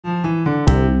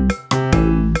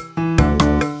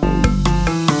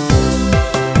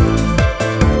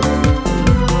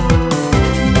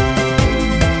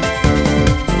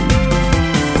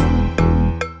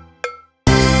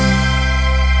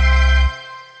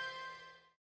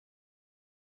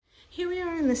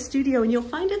in the studio, and you'll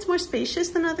find it's more spacious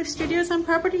than other studios on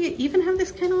property. You even have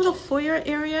this kind of little foyer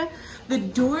area. The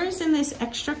doors in this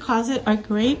extra closet are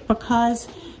great because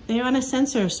they're on a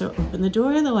sensor. So open the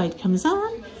door, the light comes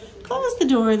on. Close the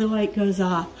door, the light goes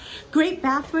off. Great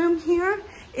bathroom here.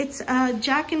 It's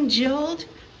Jack and Jilled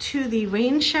to the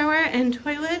rain shower and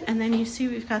toilet. And then you see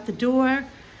we've got the door,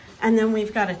 and then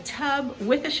we've got a tub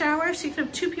with a shower. So you can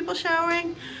have 2 people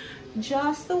showering.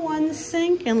 Just the one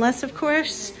sink, unless of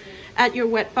course at your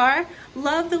wet bar.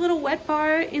 Love the little wet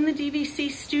bar in the DVC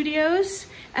studios.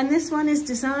 And this one is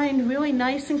designed really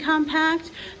nice and compact.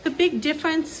 The big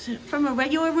difference from a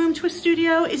regular room to a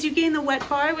studio is you gain the wet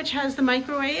bar, which has the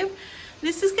microwave.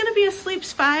 This is gonna be a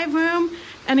Sleeps 5 room.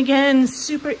 And again,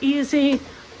 super easy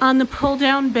on the pull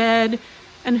down bed.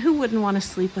 And who wouldn't wanna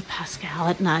sleep with Pascal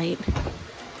at night?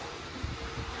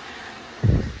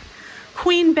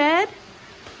 Queen bed,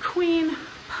 queen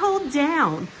pull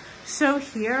down. So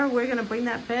here, we're gonna bring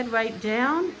that bed right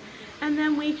down, and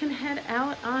then we can head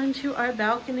out onto our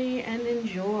balcony and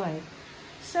enjoy.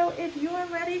 So if you're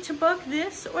ready to book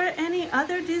this or any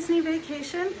other Disney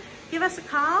vacation, give us a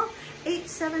call,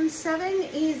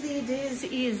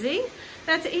 877-EASY-DIZ-EASY.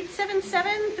 That's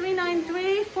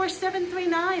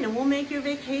 877-393-4739, and we'll make your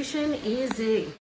vacation easy.